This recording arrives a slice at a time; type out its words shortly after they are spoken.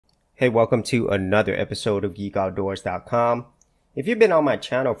Hey, welcome to another episode of GeekOutdoors.com. If you've been on my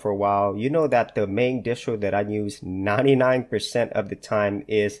channel for a while, you know that the main distro that I use 99% of the time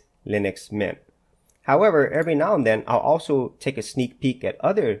is Linux Mint. However, every now and then, I'll also take a sneak peek at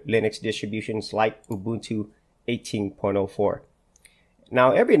other Linux distributions like Ubuntu 18.04.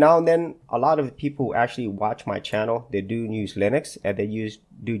 Now, every now and then, a lot of the people who actually watch my channel, they do use Linux, and they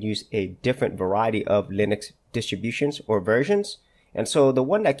do use a different variety of Linux distributions or versions. And so the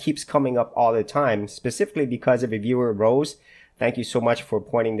one that keeps coming up all the time, specifically because of a viewer, Rose, thank you so much for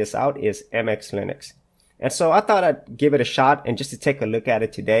pointing this out, is MX Linux. And so I thought I'd give it a shot and just to take a look at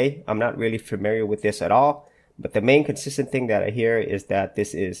it today. I'm not really familiar with this at all, but the main consistent thing that I hear is that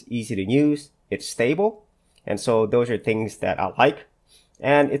this is easy to use, it's stable, and so those are things that I like.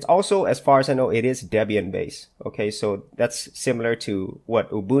 And it's also, as far as I know, it is Debian based. Okay, so that's similar to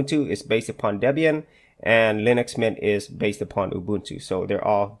what Ubuntu is based upon Debian, and Linux Mint is based upon Ubuntu. So they're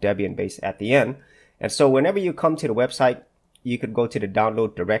all Debian based at the end. And so whenever you come to the website, you could go to the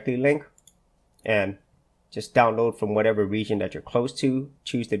download directly link and just download from whatever region that you're close to,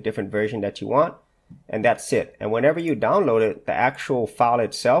 choose the different version that you want, and that's it. And whenever you download it, the actual file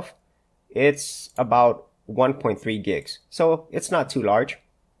itself, it's about 1.3 gigs. So it's not too large.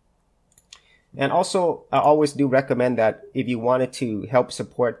 And also, I always do recommend that if you wanted to help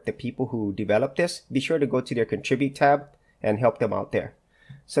support the people who develop this, be sure to go to their contribute tab and help them out there.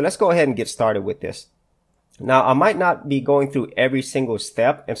 So let's go ahead and get started with this. Now, I might not be going through every single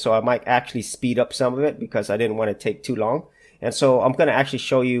step, and so I might actually speed up some of it because I didn't want to take too long. And so I'm going to actually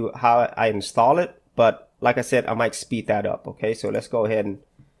show you how I install it, but like I said, I might speed that up. Okay, so let's go ahead and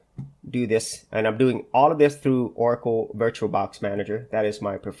do this. And I'm doing all of this through Oracle VirtualBox Manager. That is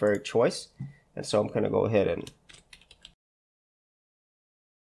my preferred choice. And so I'm going to go ahead and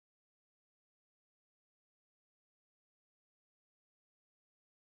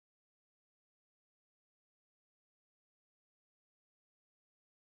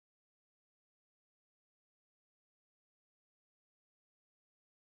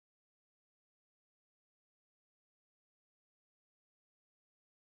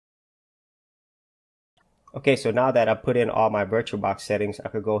okay, so now that I put in all my VirtualBox settings, I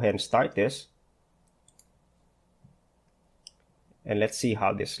could go ahead and start this. And let's see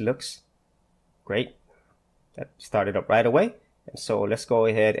how this looks. Great. That started up right away. And so let's go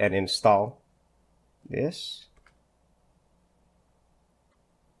ahead and install this.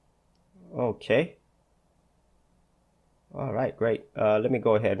 Okay. All right, great. Let me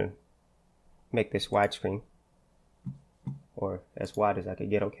go ahead and make this widescreen, or as wide as I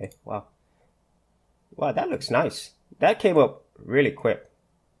could get. Okay. Wow. Wow, that looks nice. That came up really quick.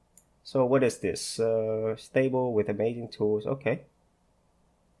 So what is this? Stable with amazing tools. Okay.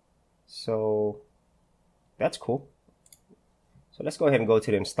 So that's cool. So let's go ahead and go to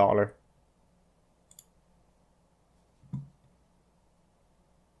the installer.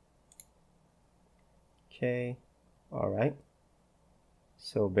 Okay. All right.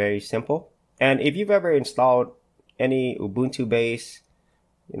 So very simple. And if you've ever installed any Ubuntu based,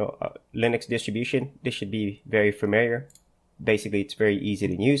 Linux distribution, this should be very familiar. Basically, it's very easy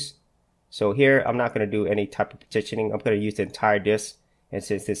to use. So here, I'm not going to do any type of partitioning. I'm going to use the entire disk. And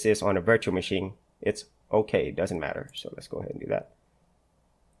since this is on a virtual machine, it's okay. It doesn't matter. So let's go ahead and do that.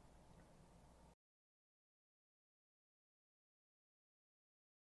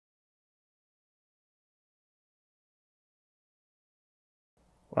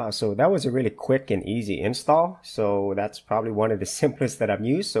 Wow, so that was a really quick and easy install. So that's probably one of the simplest that I've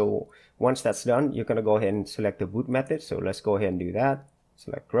used. So once that's done, you're going to go ahead and select the boot method. So let's go ahead and do that.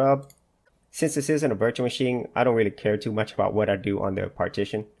 Select grub. Since this isn't a virtual machine, I don't really care too much about what I do on the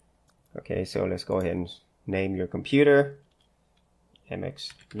partition. Okay, so let's go ahead and name your computer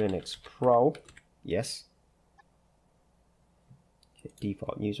MX Linux Pro. Yes. Okay,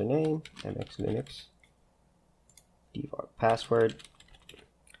 default username, MX Linux. Default password.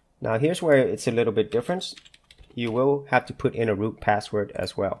 Now here's where it's a little bit different. You will have to put in a root password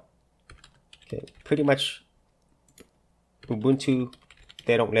as well. Okay, pretty much Ubuntu,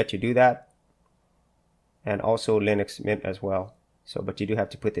 they don't let you do that. And also Linux Mint as well. So, but you do have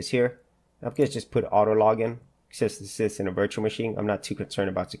to put this here. I'm going to just put auto login. Since this is in a virtual machine, I'm not too concerned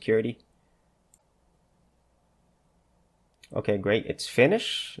about security. Okay, great. It's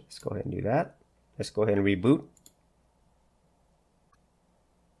finished. Let's go ahead and do that. Let's go ahead and reboot.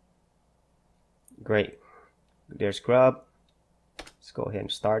 Great. There's grub. Let's go ahead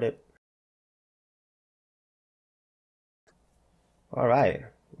and start it. All right.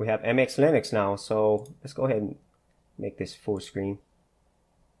 We have MX Linux now, so let's go ahead and make this full screen.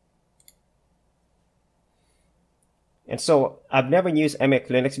 And so I've never used MX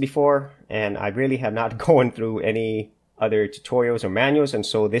Linux before, and I really have not gone through any other tutorials or manuals, and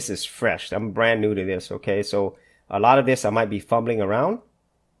so this is fresh. I'm brand new to this, okay? So a lot of this I might be fumbling around,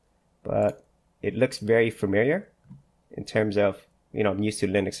 but it looks very familiar in terms of, you know, I'm used to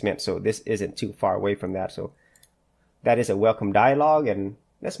Linux Mint, so this isn't too far away from that. So that is a welcome dialog, and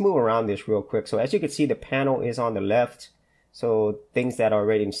let's move around this real quick. So as you can see, the panel is on the left. So things that are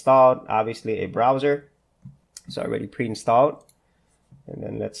already installed, obviously a browser. It's already pre-installed. And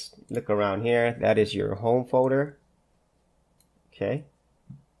then let's look around here. That is your home folder. Okay.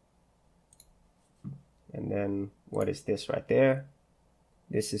 And then what is this right there?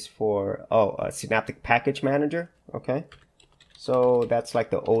 This is for, a Synaptic Package Manager. Okay. So that's like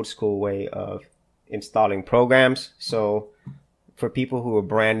the old school way of installing programs. So for people who are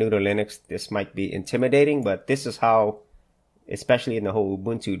brand new to Linux, this might be intimidating, but this is how, especially in the whole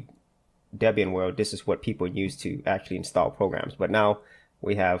Ubuntu Debian world, this is what people use to actually install programs. But now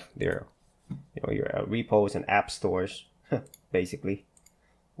we have their, your repos and app stores, basically.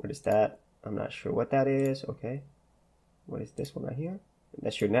 What is that? I'm not sure what that is. Okay. What is this one right here?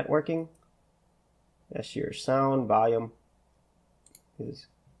 That's your networking. That's your sound, volume. This is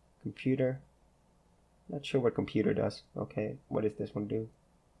computer. Not sure what computer does. Okay. What does this one do?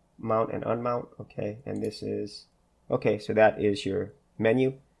 Mount and unmount. Okay. And this is, okay. So that is your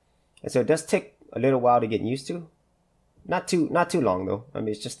menu. And so it does take a little while to get used to. Not too long though. I mean,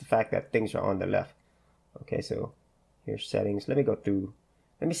 it's just the fact that things are on the left. Okay, so here's settings. Let me go through.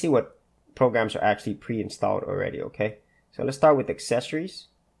 Let me see what programs are actually pre-installed already. Okay, so let's start with accessories.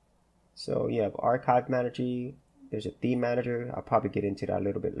 So you have archive manager. There's a theme manager. I'll probably get into that a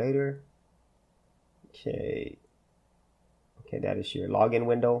little bit later. Okay. Okay, that is your login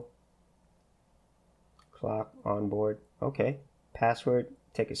window. Clock onboard. Okay. Password.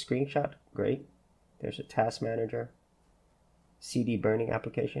 Take a screenshot. Great. There's a task manager. CD burning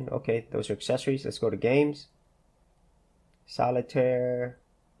application. Okay, those are accessories. Let's go to games. Solitaire.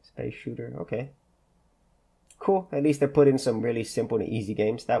 Space shooter. Okay. Cool. At least they're putting some really simple and easy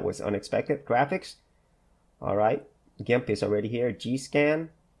games. That was unexpected. Graphics. All right. GIMP is already here. G-Scan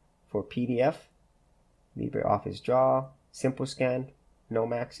for PDF. LibreOffice Draw. Simple Scan.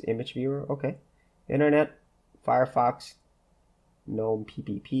 Nomax Image Viewer. Okay. Internet. Firefox. GNOME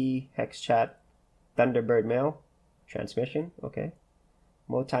PPP, HexChat, Thunderbird Mail, transmission, okay.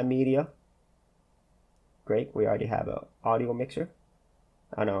 Multimedia, great. We already have an audio mixer.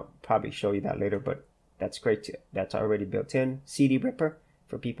 I know, probably show you that later, but that's great too. That's already built in. CD Ripper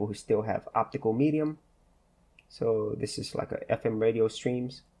for people who still have optical medium. So this is like a FM radio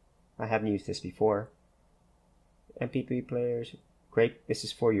streams. I haven't used this before. MP3 players, great. This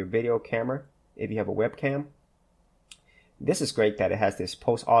is for your video camera if you have a webcam. This is great that it has this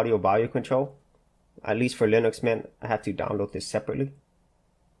post audio volume control. At least for Linux Mint, I have to download this separately.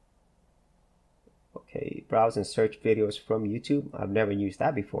 Okay, browse and search videos from YouTube. I've never used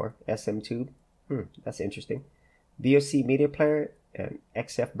that before. SMTube. That's interesting. VOC media player and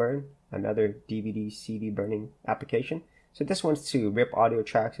XF burn, another DVD CD burning application. So this one's to rip audio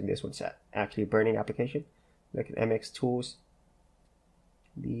tracks, and this one's actually a burning application. Look at MX tools.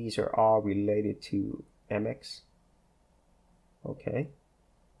 These are all related to MX. Okay,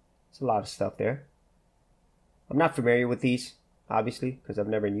 it's a lot of stuff there. I'm not familiar with these, obviously, because I've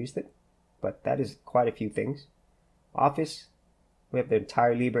never used it, but that is quite a few things. Office, we have the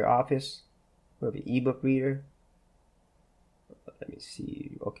entire LibreOffice. We have an ebook reader. Let me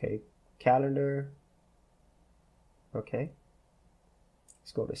see. Okay, calendar. Okay,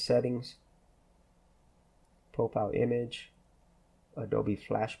 let's go to settings. Profile image. Adobe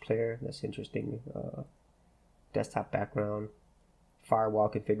Flash Player. That's interesting. Desktop background. Firewall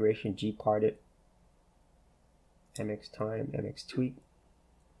configuration, gparted, MX time, MX tweak.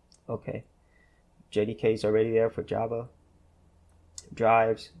 Okay, JDK is already there for Java.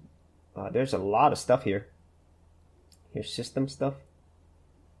 Drives. There's a lot of stuff here. Here's system stuff.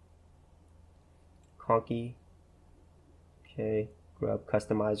 Conky. Okay, Grub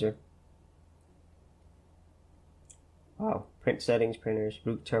Customizer. Wow, print settings, printers,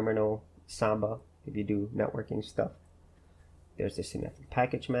 root terminal, Samba if you do networking stuff. There's the Synaptic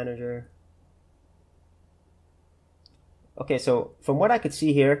Package Manager. Okay, so from what I could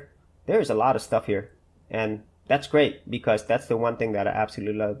see here, there's a lot of stuff here. And that's great, because that's the one thing that I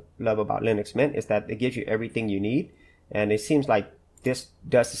absolutely love about Linux Mint, is that it gives you everything you need. And it seems like this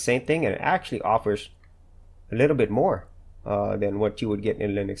does the same thing, and it actually offers a little bit more than what you would get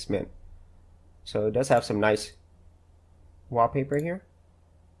in Linux Mint. So it does have some nice wallpaper here.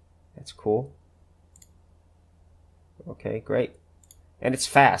 That's cool. Okay, great. And it's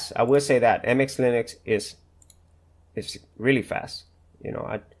fast. I will say that MX Linux is it's really fast. You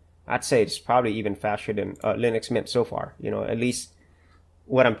know, I'd say it's probably even faster than Linux Mint so far. You know, at least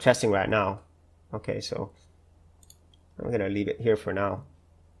what I'm testing right now. Okay, so I'm gonna leave it here for now.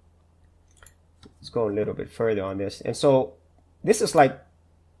 Let's go a little bit further on this. And so this is like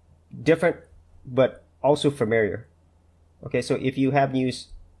different, but also familiar. Okay, so if you have used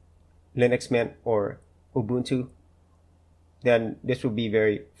Linux Mint or Ubuntu, then this will be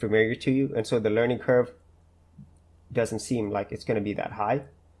very familiar to you. And so the learning curve doesn't seem like it's going to be that high.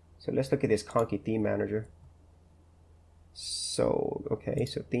 So let's look at this Conky theme manager. So, okay,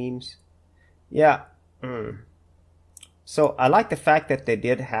 so themes. Yeah. So I like the fact that they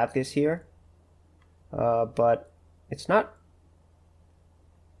did have this here, but it's not.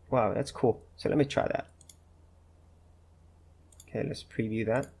 Wow, that's cool. So let me try that. Okay, let's preview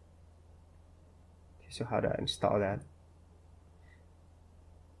that. Okay, so how do I install that?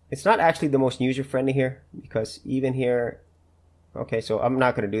 It's not actually the most user-friendly here, because even here, okay, so I'm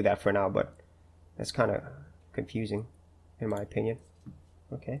not going to do that for now, but that's kind of confusing in my opinion.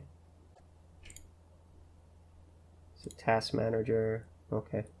 Okay. So task manager,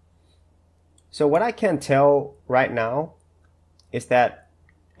 okay. So what I can tell right now is that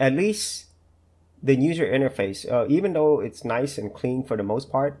at least the user interface, even though it's nice and clean for the most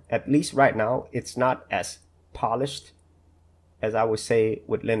part, at least right now, it's not as polished as I would say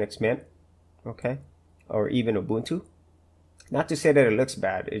with Linux Mint, okay, or even Ubuntu. Not to say that it looks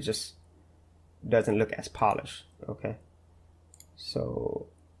bad, it just doesn't look as polished, okay. So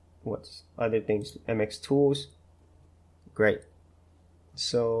what's other things? MX Tools, great.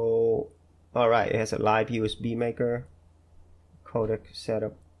 So, all right, it has a live USB maker, codec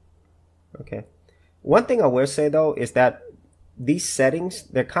setup, okay. One thing I will say though is that these settings,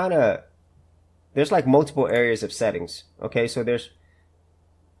 they're kind of, there's like multiple areas of settings. Okay, so there's,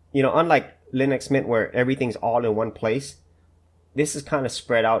 you know, unlike Linux Mint where everything's all in one place, this is kind of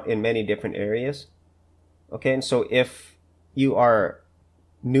spread out in many different areas. Okay, and so if you are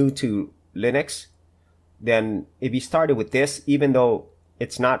new to Linux, then if you started with this, even though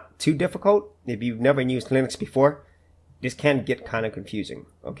it's not too difficult, if you've never used Linux before, this can get kind of confusing.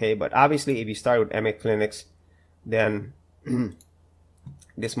 Okay, but obviously if you start with MX Linux, then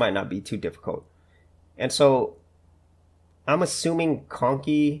this might not be too difficult. And so I'm assuming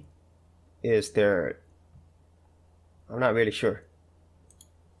Conky is their, I'm not really sure.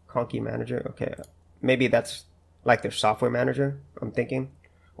 Conky manager, okay. Maybe that's like their software manager, I'm thinking.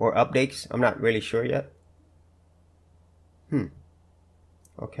 Or updates, I'm not really sure yet.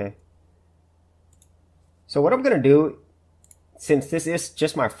 Okay. So what I'm gonna do, since this is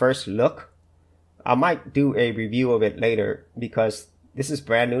just my first look, I might do a review of it later because this is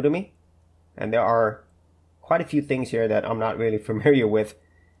brand new to me. And there are quite a few things here that I'm not really familiar with.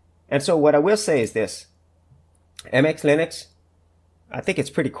 And so what I will say is this. MX Linux, I think it's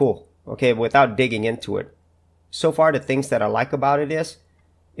pretty cool, okay, without digging into it. So far, the things that I like about it is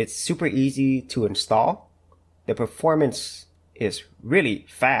it's super easy to install. The performance is really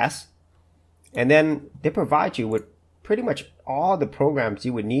fast. And then they provide you with pretty much all the programs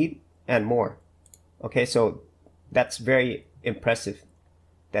you would need and more. Okay, so that's very impressive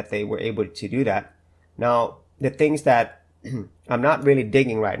that they were able to do that. Now, the things that I'm not really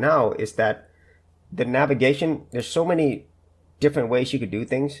digging right now is that the navigation, there's so many different ways you could do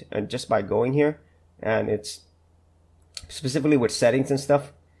things, and just by going here, and it's specifically with settings and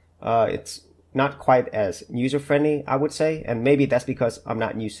stuff, it's not quite as user-friendly, I would say, and maybe that's because I'm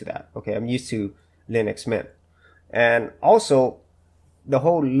not used to that. Okay, I'm used to Linux Mint. And also, the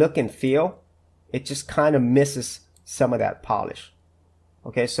whole look and feel, it just kind of misses some of that polish.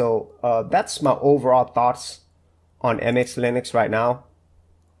 Okay, so that's my overall thoughts on MX Linux right now.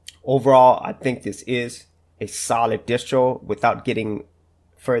 Overall, I think this is a solid distro without getting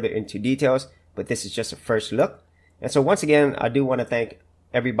further into details, but this is just a first look. And so once again, I do want to thank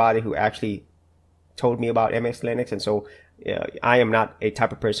everybody who actually told me about MX Linux. And so I am not a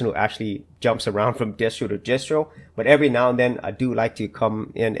type of person who actually jumps around from distro to distro, but every now and then I do like to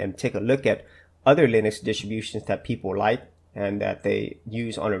come in and take a look at other Linux distributions that people like and that they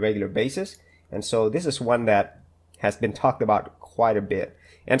use on a regular basis. And so this is one that has been talked about quite a bit.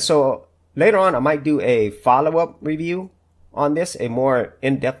 And so later on, I might do a follow-up review on this, a more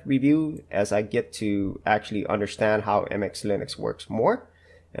in-depth review as I get to actually understand how MX Linux works more.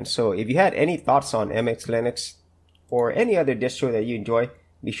 And so if you had any thoughts on MX Linux or any other distro that you enjoy,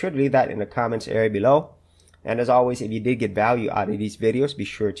 be sure to leave that in the comments area below. And as always, if you did get value out of these videos, be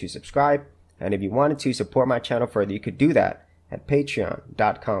sure to subscribe. And if you wanted to support my channel further, you could do that at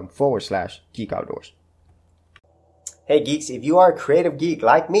patreon.com/geekoutdoors. Hey geeks, if you are a creative geek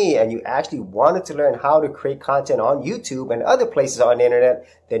like me and you actually wanted to learn how to create content on YouTube and other places on the internet,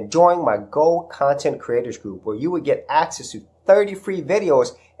 then join my Go Content Creators group where you would get access to 30 free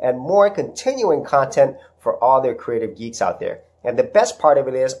videos and more continuing content for all their creative geeks out there. And the best part of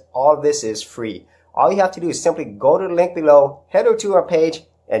it is all of this is free. All you have to do is simply go to the link below, head over to our page,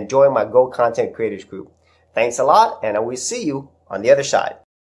 and join my Go Content Creators group. Thanks a lot, and I will see you on the other side.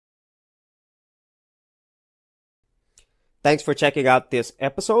 Thanks for checking out this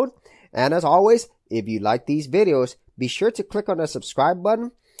episode. And as always, if you like these videos, be sure to click on the subscribe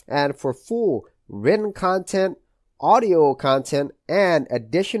button. And for full written content, audio content, and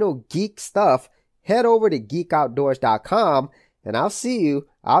additional geek stuff, head over to geekoutdoors.com. And I'll see you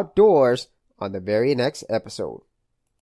outdoors on the very next episode.